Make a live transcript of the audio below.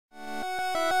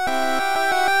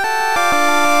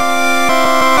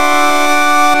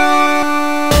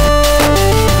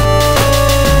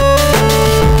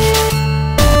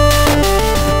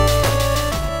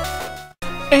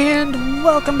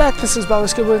This is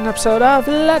Skip with an episode of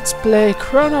Let's Play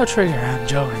Chrono Trigger. I'm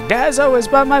joined, as always,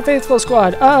 by my faithful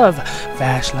squad of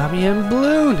Vash, Lamy, and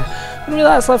Bloon. When we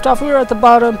last left off, we were at the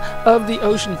bottom of the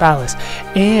Ocean Palace,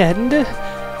 and,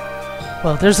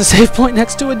 well, there's a save point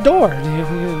next to a door.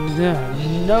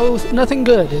 Nothing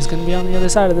good is going to be on the other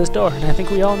side of this door, and I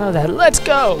think we all know that. Let's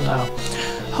go!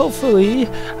 Hopefully,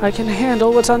 I can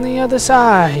handle what's on the other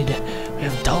side. We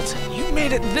have Dalton. You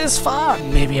made it this far.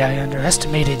 Maybe I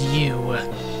underestimated you.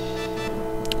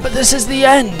 But this is the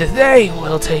end. They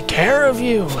will take care of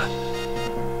you.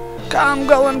 Come,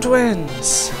 Golem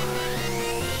Twins.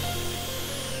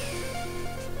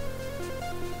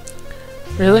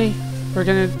 Really?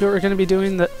 We're gonna be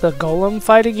doing the Golem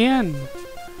fight again.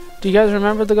 Do you guys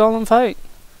remember the Golem fight?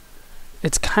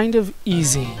 It's kind of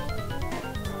easy.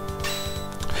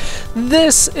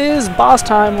 This is boss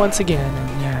time once again,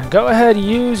 and yeah, go ahead,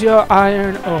 use your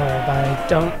iron orb. I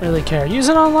don't really care. Use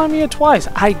it on Lamia twice.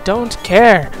 I don't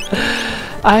care.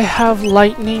 I have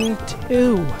lightning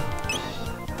too.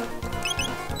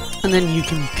 And then you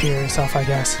can cure yourself, I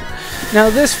guess. Now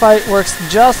this fight works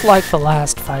just like the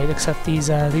last fight, except these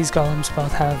golems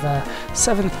both have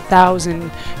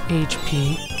 7,000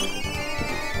 HP.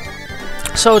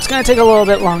 So it's going to take a little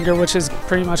bit longer, which is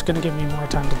pretty much going to give me more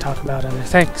time to talk about other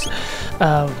things.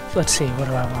 Let's see, what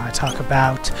do I want to talk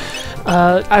about?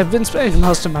 I've been spending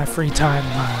most of my free time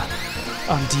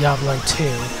on Diablo 2,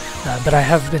 but I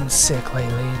have been sick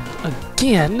lately. And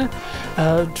again,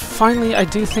 finally I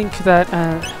do think that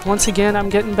once again I'm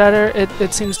getting better.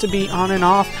 It seems to be on and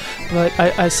off, but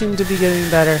I seem to be getting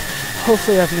better.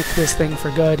 Hopefully I've nicked this thing for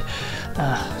good.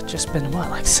 Just been, what,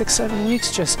 like 6-7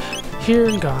 weeks just here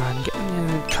and gone,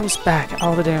 and it comes back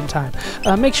all the damn time.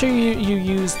 Make sure you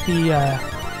use the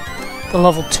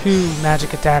level 2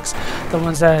 magic attacks, the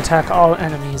ones that attack all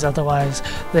enemies, otherwise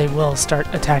they will start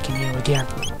attacking you again.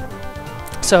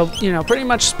 So, you know, pretty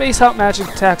much space out magic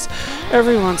attacks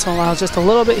every once in a while, just a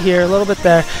little bit here, a little bit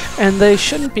there, and they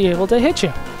shouldn't be able to hit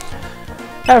you.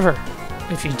 Ever,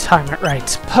 if you time it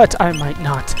right, but I might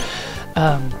not.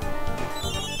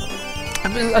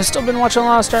 I've still been watching a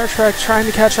lot of Star Trek, trying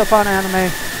to catch up on anime.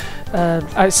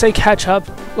 I say catch up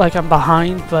like I'm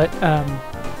behind, but,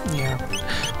 yeah,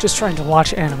 just trying to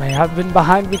watch anime. I've been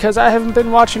behind because I haven't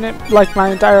been watching it like my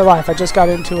entire life. I just got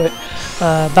into it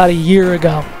about a year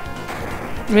ago.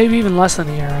 Maybe even less than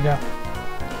a year ago.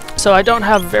 So I don't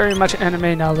have very much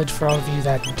anime knowledge for all of you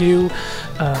that do.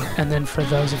 And then for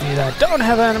those of you that don't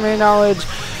have anime knowledge,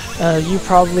 you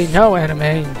probably know anime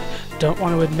and don't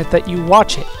want to admit that you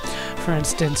watch it. For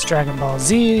instance, Dragon Ball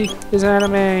Z is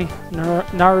anime,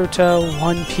 Naruto,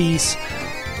 One Piece,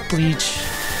 Bleach,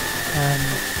 and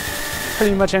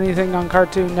pretty much anything on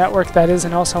Cartoon Network that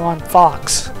isn't also on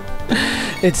Fox.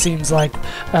 It seems like.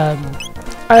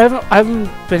 I haven't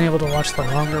been able to watch the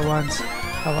longer ones.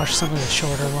 I watched some of the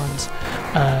shorter ones.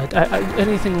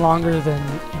 Anything longer than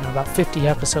about 50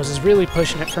 episodes is really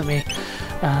pushing it for me.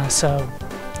 So.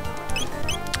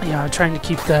 Yeah, I'm trying to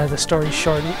keep the story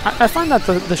short. And I find that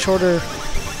the shorter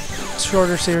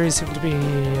series seem to be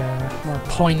more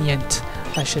poignant,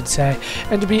 I should say.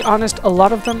 And to be honest, a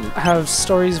lot of them have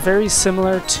stories very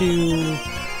similar to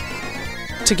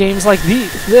games like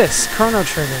this Chrono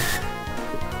Trigger.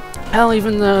 Hell,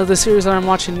 even the series that I'm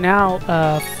watching now,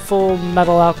 Full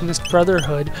Metal Alchemist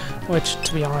Brotherhood, which,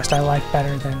 to be honest, I like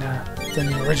better than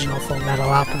the original Full Metal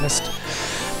Alchemist,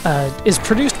 is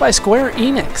produced by Square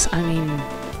Enix. I mean,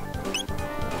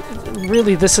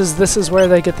 really, this is where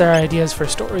they get their ideas for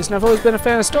stories, and I've always been a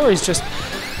fan of stories. Just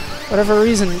whatever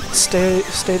reason,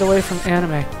 stayed away from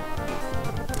anime.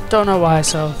 Don't know why,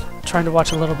 so trying to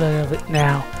watch a little bit of it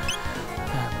now.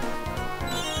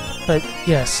 But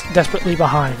yes, desperately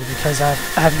behind because I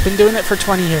haven't been doing it for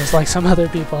 20 years like some other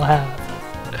people have.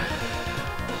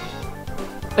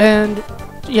 And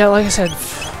yeah, like I said,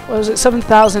 what was it?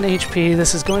 7,000 HP.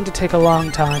 This is going to take a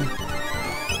long time.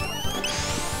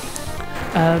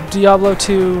 Diablo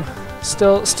 2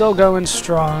 still going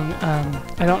strong.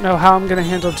 I don't know how I'm gonna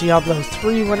handle Diablo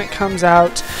 3 when it comes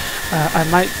out. I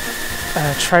might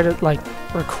try to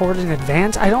record in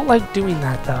advance. I don't like doing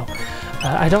that though.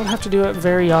 I don't have to do it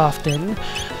very often,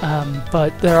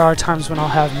 but there are times when I'll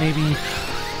have maybe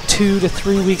 2 to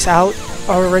 3 weeks out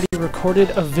already recorded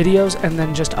of videos and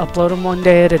then just upload them one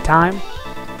day at a time.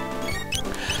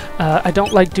 I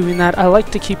don't like doing that. I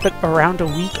like to keep it around a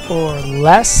week or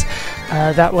less.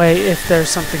 That way, if there's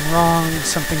something wrong,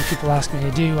 something people ask me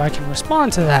to do, I can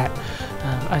respond to that.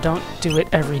 I don't do it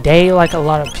every day like a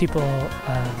lot of people,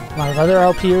 a lot of other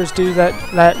LPers do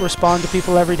that respond to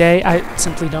people every day. I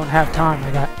simply don't have time.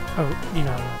 I got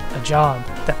a job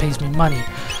that pays me money,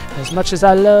 As much as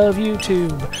I love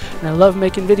YouTube and I love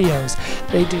making videos,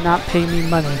 they do not pay me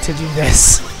money to do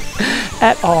this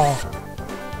at all.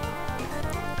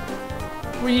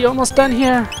 We almost done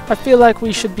here? I feel like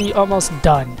we should be almost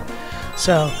done.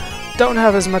 So, don't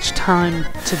have as much time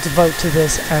to devote to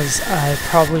this as I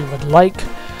probably would like.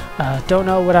 Don't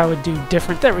know what I would do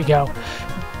different. There we go.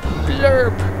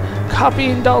 Blurp!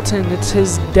 Copying Dalton. It's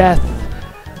his death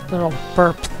little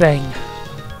burp thing.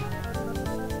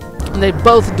 And they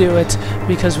both do it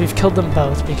because we've killed them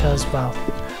both because, well,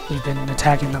 we've been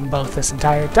attacking them both this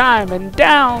entire time. And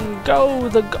down go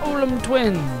the Golem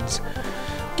Twins.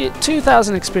 Get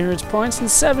 2,000 experience points and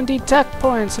 70 tech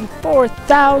points and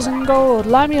 4,000 gold.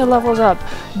 Limea levels up.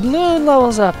 Bloon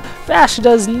levels up. Vash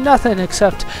does nothing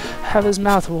except have his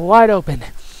mouth wide open.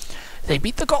 They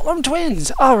beat the Golem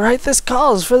Twins. Alright, this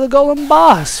calls for the Golem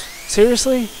boss.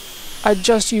 Seriously? I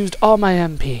just used all my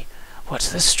MP.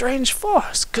 What's this strange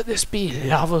force? Could this be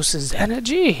Lavos'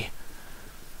 energy?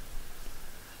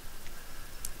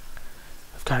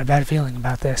 I've got a bad feeling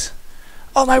about this.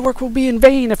 All my work will be in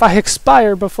vain if I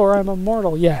expire before I'm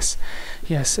immortal. Yes.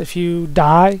 Yes, if you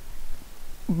die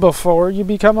before you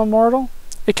become immortal,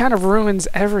 it kind of ruins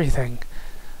everything.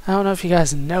 I don't know if you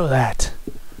guys know that.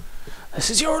 This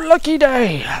is your lucky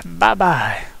day.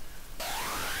 Bye-bye.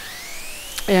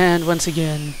 And once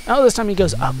again, oh, this time he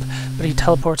goes up, but he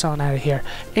teleports on out of here.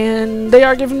 And they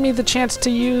are giving me the chance to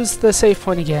use the save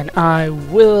point again. I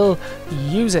will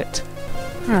use it.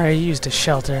 Alright, I used a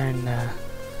shelter and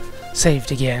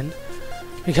saved again.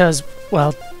 Because,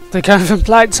 well, they kind of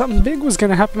implied something big was going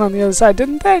to happen on the other side,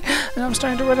 didn't they? And I'm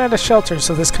starting to run out of shelter,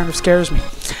 so this kind of scares me.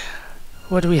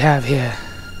 What do we have here?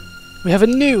 We have a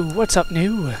new. What's up,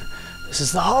 new? This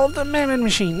is the Hall of the Mammon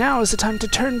Machine. Now is the time to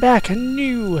turn back a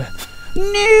new.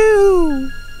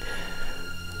 New!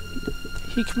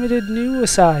 He committed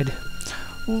nuicide.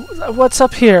 What's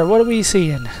up here? What are we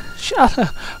seeing?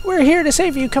 Shala, we're here to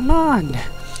save you. Come on.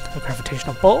 A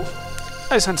gravitational pull.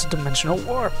 I sense a dimensional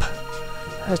warp.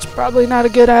 That's probably not a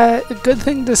good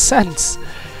thing to sense.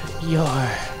 You're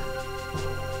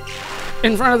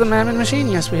in front of the Mammon Machine.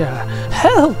 Yes, we are.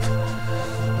 Help!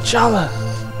 Shala.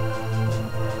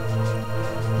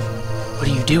 What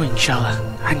are you doing, Shala?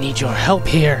 I need your help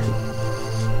here.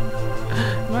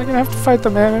 Am I gonna have to fight the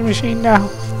Mammon Machine now?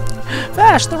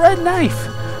 Vash, the red knife!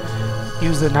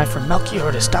 Use the knife from Melchior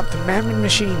to stop the Mammon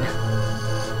Machine.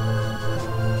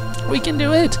 We can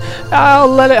do it! I'll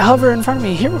let it hover in front of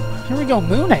me. Here we go,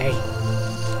 Moonay.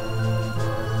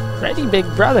 Ready, big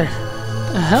brother.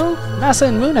 The hell? Massa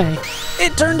and Moonay.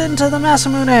 It turned into the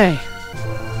Masamune!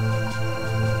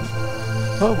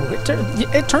 Oh, it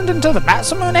turned into the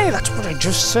Masamune? That's what I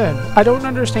just said. I don't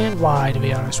understand why, to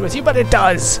be honest with you, but it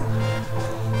does.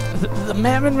 The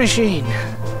Mammon Machine.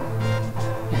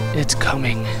 It's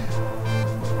coming.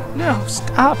 No,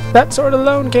 stop. That sword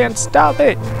alone can't stop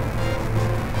it.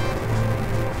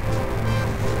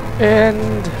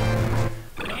 And...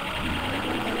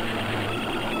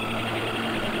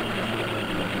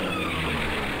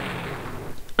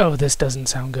 oh, this doesn't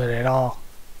sound good at all.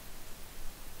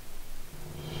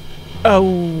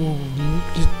 Oh,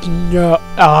 no.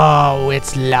 Oh,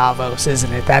 it's Lavos,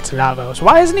 isn't it? That's Lavos.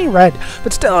 Why isn't he red?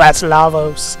 But still, that's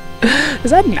Lavos.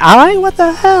 Is that an eye? What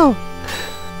the hell?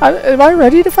 Am I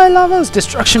ready to fight Lavos?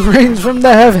 Destruction rains from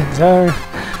the heavens.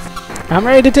 I'm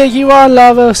ready to take you on,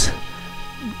 Lavos.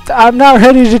 I'm not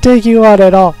ready to take you on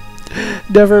at all.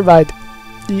 Never mind.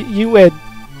 You win.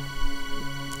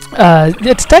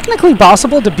 It's technically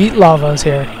possible to beat Lavos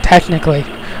here. Technically.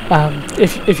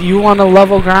 If you want to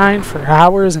level grind for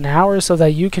hours and hours so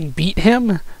that you can beat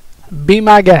him, be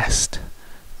my guest.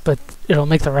 But it'll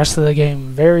make the rest of the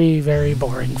game very, very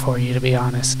boring for you, to be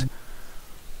honest.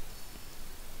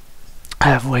 I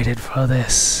have waited for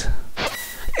this.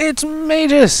 It's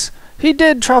Magus! He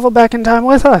did travel back in time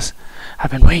with us.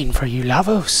 I've been waiting for you,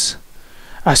 Lavos.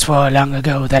 I swore long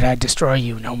ago that I'd destroy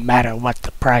you no matter what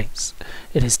the price.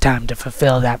 It is time to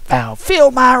fulfill that vow.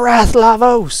 Feel my wrath,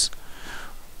 Lavos!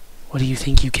 What do you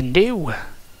think you can do?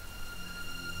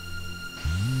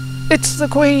 It's the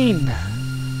Queen!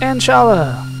 And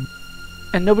Shala!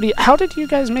 And nobody... how did you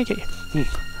guys make it?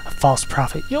 A false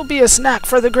prophet. You'll be a snack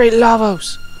for the great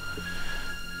Lavos!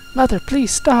 Mother,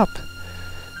 please stop.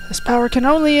 This power can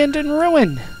only end in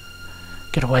ruin.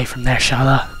 Get away from there,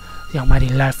 Shala. The almighty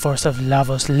life force of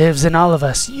Lavos lives in all of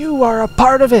us. You are a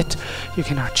part of it. You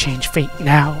cannot change fate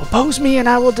now. Oppose me and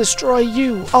I will destroy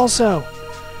you also.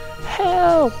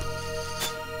 Help!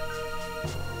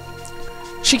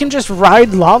 She can just ride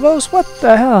Lavos? What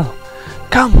the hell?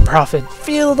 Come, Prophet.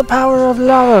 Feel the power of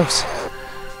Lavos.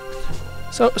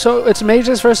 So it's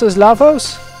Magus versus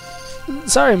Lavos?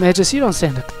 Sorry, Magus, you don't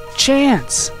stand a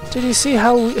chance. Did you see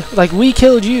how, we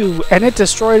killed you, and it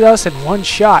destroyed us in one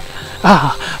shot?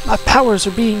 Ah, my powers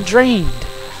are being drained.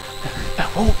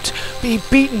 I won't be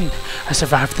beaten. I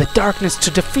survived the darkness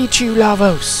to defeat you,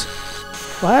 Lavos.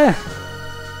 What?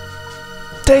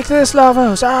 Take this,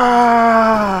 Lavos.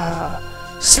 Ah!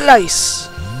 Slice.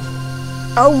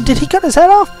 Oh, did he cut his head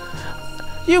off?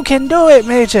 You can do it,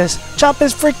 Magus. Chop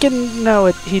his freaking... No,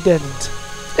 he didn't.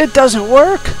 It doesn't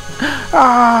work.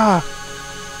 Ah!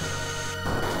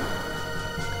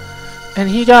 And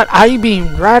he got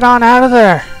eye-beamed right on out of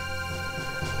there.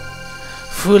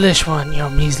 Foolish one, your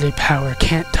measly power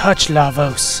can't touch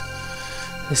Lavos.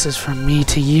 This is from me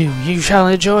to you. You shall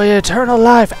enjoy eternal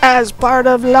life as part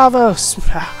of Lavos.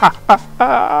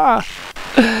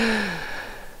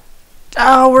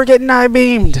 Oh, we're getting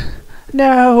eye-beamed.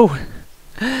 No.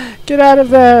 Get out of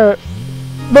there.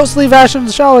 Mostly Vash and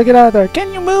Shala, get out of there.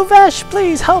 Can you move, Vash?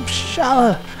 Please help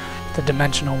Shala. The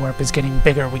dimensional warp is getting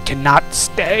bigger. We cannot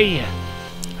stay.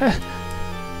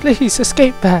 Please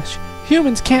escape, Vash.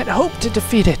 Humans can't hope to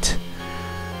defeat it.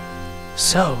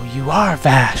 So, you are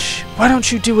Vash. Why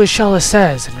don't you do as Shala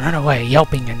says and run away,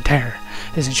 yelping in terror?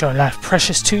 Isn't your life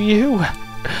precious to you?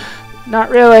 Not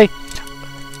really.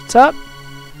 What's up?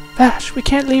 Vash, we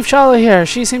can't leave Shala here.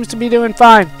 She seems to be doing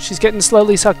fine. She's getting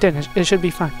slowly sucked in. It should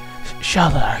be fine.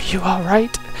 Shala, are you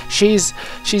alright? She's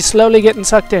slowly getting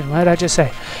sucked in. What did I just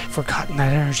say? Forgotten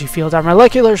that energy field. Our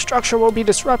molecular structure will be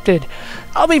disrupted.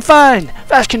 I'll be fine.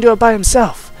 Vash can do it by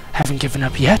himself. Haven't given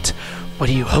up yet? What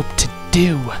do you hope to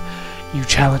do? You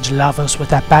challenge Lavos with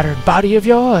that battered body of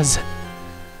yours?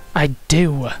 I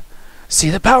do. See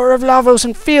the power of Lavos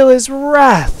and feel his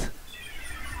wrath.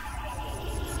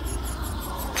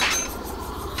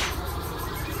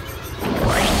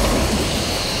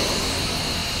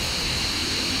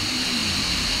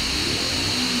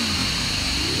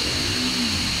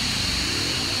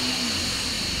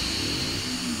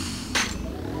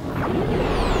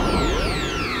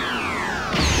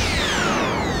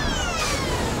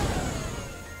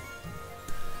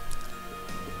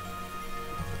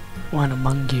 One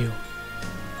among you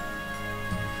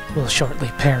will shortly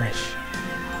perish.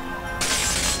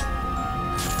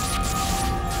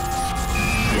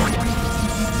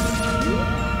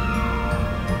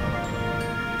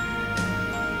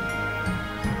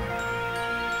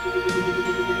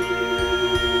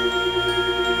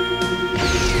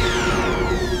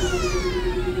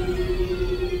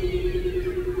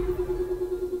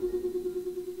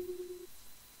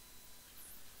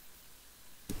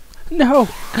 No!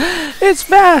 It's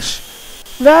Vash!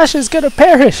 Vash is gonna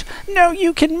perish! No,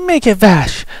 you can make it,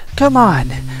 Vash! Come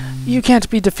on! You can't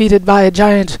be defeated by a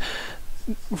giant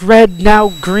red, now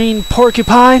green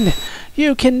porcupine!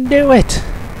 You can do it!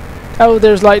 Oh,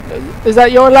 there's light. Is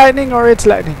that your lightning or its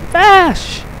lightning?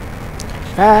 Vash!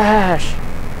 Vash!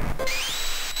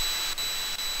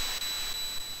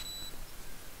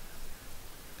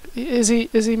 Is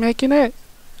he making it?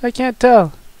 I can't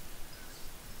tell.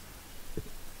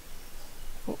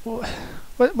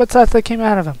 What's that came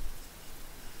out of him?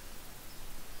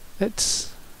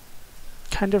 It's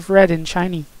kind of red and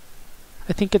shiny.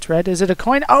 I think it's red. Is it a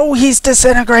coin? Oh, he's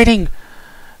disintegrating!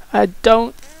 I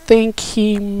don't think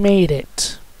he made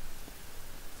it.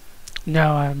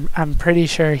 No, I'm pretty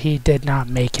sure he did not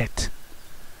make it.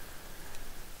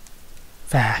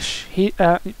 Vash. He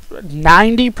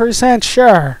 90%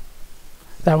 sure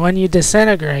that when you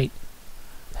disintegrate,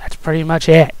 that's pretty much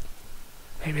it.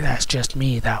 Maybe that's just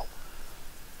me, though.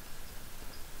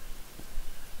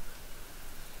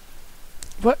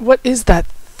 What is that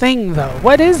thing, though?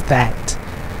 What is that?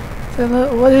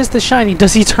 What is the shiny?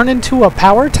 Does he turn into a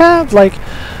power tab? Like,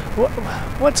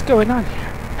 what's going on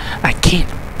here? I can't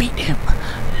beat him.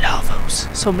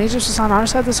 Lavos. So Magus was on our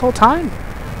side this whole time?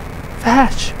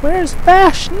 Vash. Where's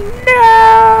Vash?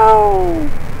 No!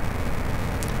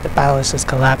 The ballast is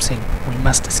collapsing. We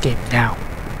must escape now.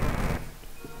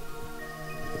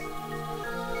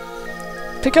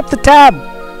 Pick up the tab!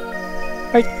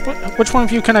 Like, which one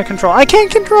of you can I control? I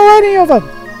can't control any of them!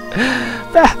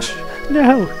 Vash!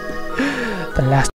 No! The last